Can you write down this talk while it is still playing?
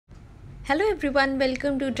Hello everyone,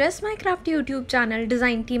 welcome to Dress My Craft YouTube channel.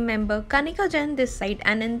 Design team member Kanika Jain this side,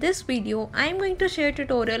 and in this video I am going to share a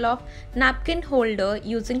tutorial of napkin holder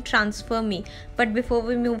using Transfer Me. But before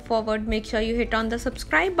we move forward, make sure you hit on the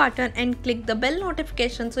subscribe button and click the bell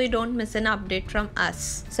notification so you don't miss an update from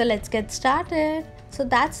us. So let's get started. So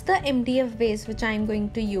that's the MDF base which I'm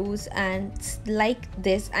going to use, and like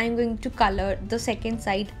this I'm going to color the second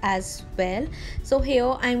side as well. So here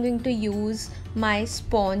I'm going to use my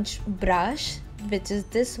sponge brush, which is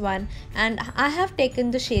this one, and I have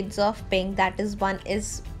taken the shades of pink, that is one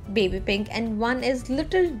is baby pink and one is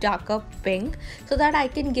little darker pink, so that I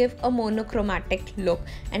can give a monochromatic look.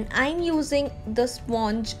 And I'm using the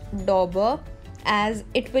sponge dauber as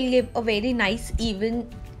it will give a very nice even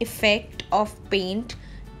effect of paint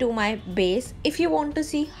to my base. If you want to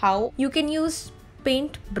see how, you can use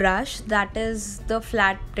paint brush, that is the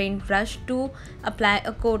flat paint brush, to apply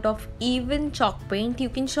a coat of even chalk paint. You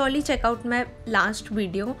can surely check out my last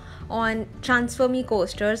video on Transfer Me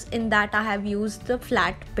coasters. In that I have used the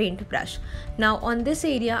flat paint brush. Now on this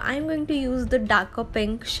area I am going to use the darker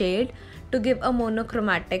pink shade to give a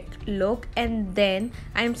monochromatic look, and then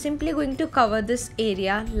I am simply going to cover this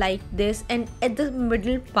area like this, and at the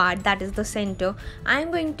middle part, that is the center, I am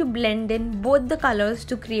going to blend in both the colors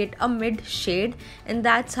to create a mid shade, and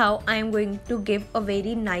that's how I am going to give a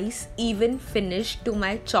very nice even finish to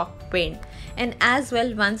my chalk paint. And as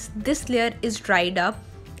well, once this layer is dried up,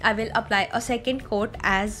 I will apply a second coat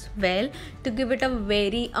as well to give it a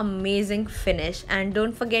very amazing finish. And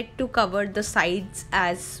don't forget to cover the sides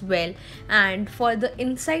as well. And for the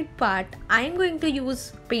inside part, I am going to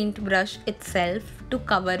use paintbrush itself to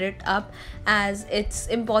cover it up, as it's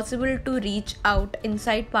impossible to reach out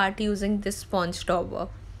inside part using this sponge dauber.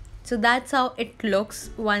 So that's how it looks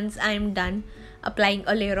once I am done applying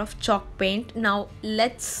a layer of chalk paint. Now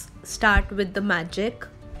let's start with the magic.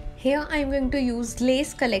 Here I am going to use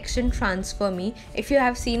Lace Collection Transfer Me. If you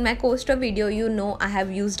have seen my coaster video, you know I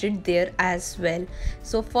have used it there as well.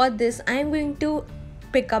 So for this I am going to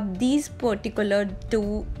pick up these particular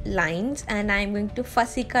two lines and I am going to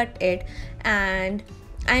fussy cut it, and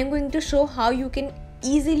I am going to show how you can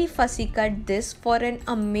easily fussy cut this for an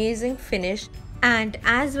amazing finish. And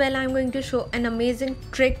as well I'm going to show an amazing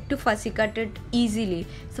trick to fussy cut it easily.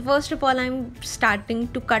 So first of all, I'm starting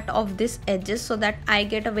to cut off these edges so that I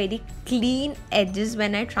get a very clean edges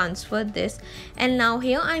when I transfer this. And now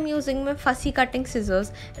here I'm using my fussy cutting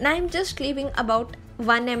scissors, and I'm just leaving about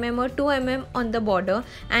 1 mm or 2 mm on the border.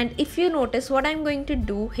 And if you notice, what I'm going to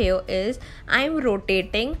do here is I'm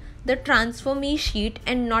rotating the Transfer Me sheet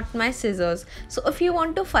and not my scissors. So if you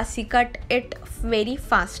want to fussy cut it very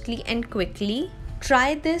fastly and quickly,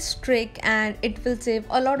 try this trick and it will save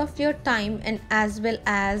a lot of your time, and as well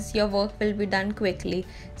as your work will be done quickly.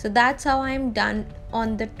 So that's how I'm done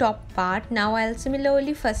on the top part. Now I'll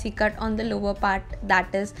similarly fussy cut on the lower part,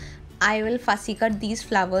 that is I will fussy cut these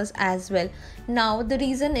flowers as well. Now the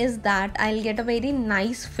reason is that I'll get a very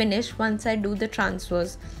nice finish once I do the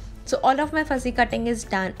transfers. So all of my fussy cutting is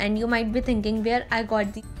done, and you might be thinking where I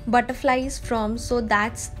got the butterflies from. So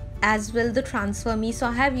that's as well the Transfer Me. So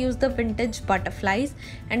I have used the vintage butterflies,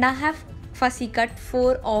 and I have fussy cut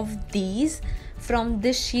 4 of these from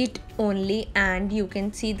this sheet only, and you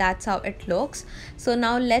can see that's how it looks. So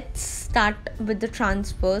now let's start with the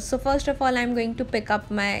transfers. So first of all, I'm going to pick up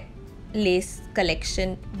my lace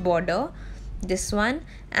collection border, this one,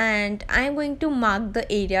 and I'm going to mark the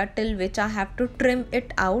area till which I have to trim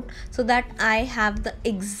it out, so that I have the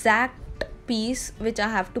exact piece which I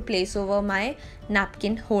have to place over my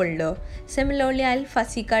napkin holder. Similarly, I'll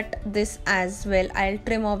fussy cut this as well. I'll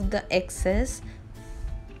trim off the excess.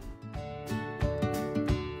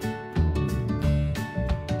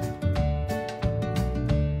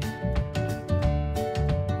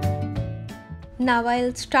 Now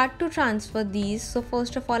I'll start to transfer these. So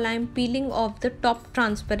first of all, I'm peeling off the top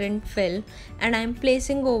transparent film and I'm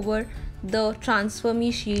placing over the Transfer Me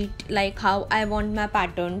sheet like how I want my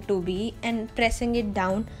pattern to be, and pressing it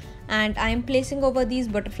down, and I'm placing over these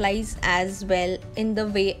butterflies as well in the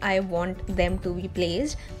way I want them to be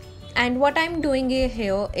placed. And what I'm doing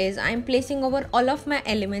here is I'm placing over all of my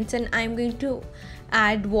elements, and I'm going to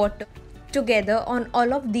add water together on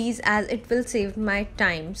all of these, as it will save my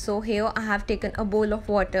time. So here I have taken a bowl of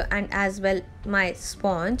water and as well my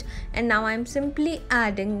sponge, and now I'm simply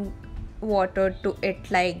adding water to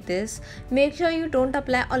it like this. Make sure you don't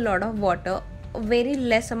apply a lot of water, a very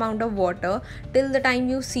less amount of water, till the time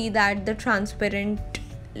you see that the transparent,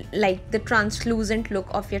 like the translucent look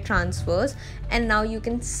of your transfers. And now you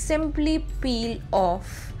can simply peel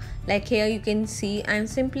off Like here you can see I'm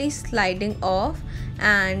simply sliding off,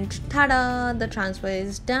 and tada, the transfer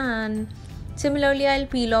is done. Similarly, I'll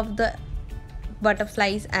peel off the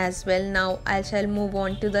butterflies as well. Now I shall move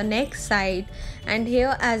on to the next side, and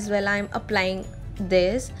here as well I'm applying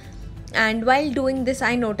this. And while doing this,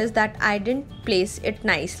 I noticed that I didn't place it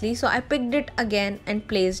nicely, so I picked it again and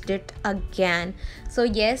placed it again. So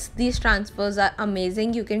yes, these transfers are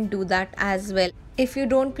amazing. You can do that as well if you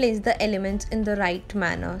don't place the elements in the right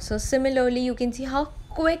manner. So similarly, you can see how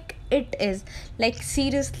quick it is. Like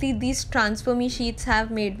seriously, these transfer me sheets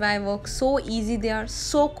have made my work so easy. They are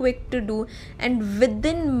so quick to do, and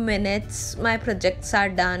within minutes my projects are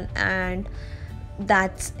done, and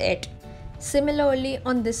that's it. Similarly,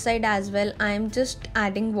 on this side as well, I am just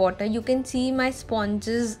adding water. You can see my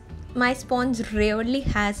sponge rarely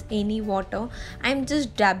has any water. I'm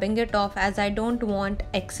just dabbing it off as I don't want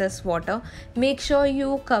excess water. Make sure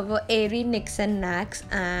you cover every nicks and knacks,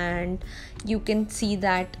 and you can see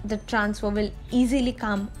that the transfer will easily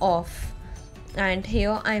come off. And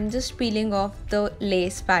here I'm just peeling off the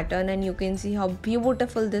lace pattern, and you can see how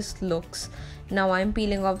beautiful this looks. Now I'm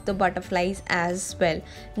peeling off the butterflies as well.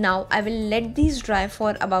 Now I will let these dry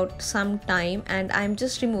for about some time, and I'm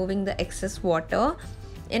just removing the excess water,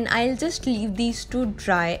 and I'll just leave these to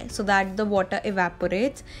dry so that the water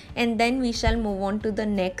evaporates, and then we shall move on to the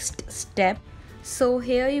next step. So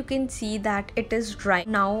here you can see that it is dry.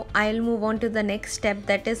 Now I'll move on to the next step,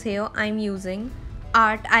 that is here I'm using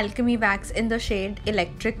Art Alchemy wax in the shade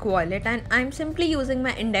Electric Violet, and I'm simply using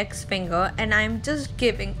my index finger and I'm just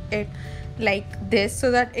giving it like this so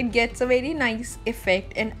that it gets a very nice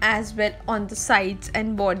effect, and as well on the sides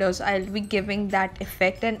and borders I'll be giving that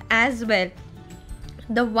effect. And as well,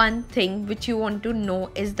 the one thing which you want to know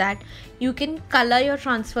is that you can color your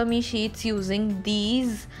transfer me sheets using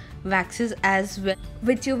these waxes as well,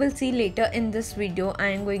 which you will see later in this video. I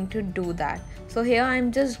am going to do that. So here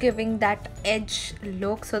I'm just giving that edge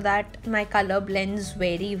look so that my color blends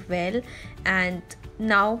very well. And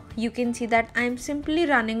now you can see that I'm simply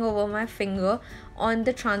running over my finger on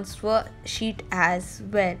the transfer sheet as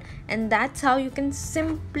well, and that's how you can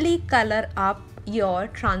simply color up your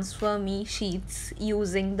transfer me sheets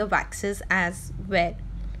using the waxes as well.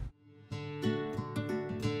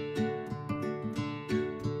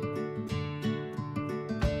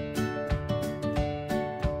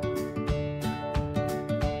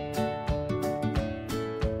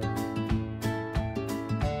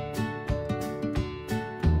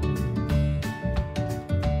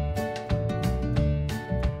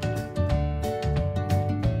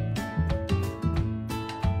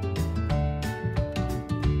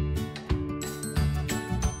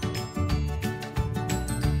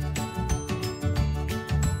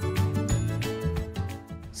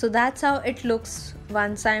 So that's how it looks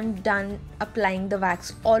once I'm done applying the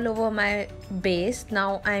wax all over my base.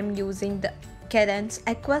 Now I'm using the Cadence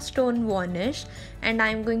Aqua Stone varnish, and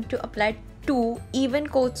I'm going to apply 2 even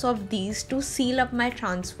coats of these to seal up my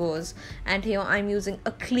transfers. And here I'm using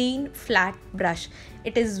a clean flat brush.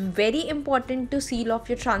 It is very important to seal off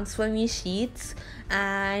your transfer me sheets,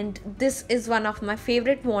 and this is one of my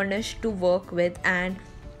favorite varnish to work with. And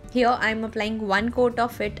here I'm applying 1 coat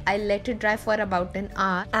of it. I'll let it dry for about an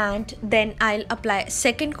hour, and then I'll apply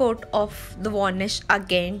second coat of the varnish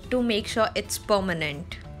again to make sure it's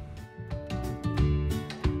permanent.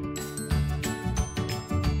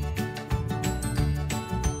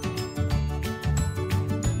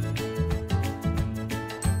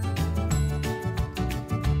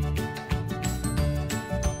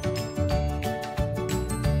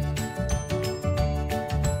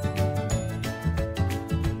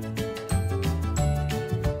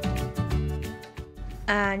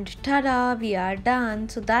 And tada, we are done.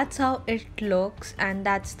 So that's how it looks, and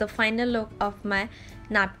that's the final look of my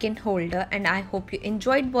napkin holder. And I hope you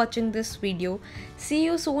enjoyed watching this video. See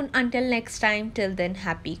you soon. Until next time, till then,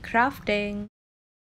 happy crafting.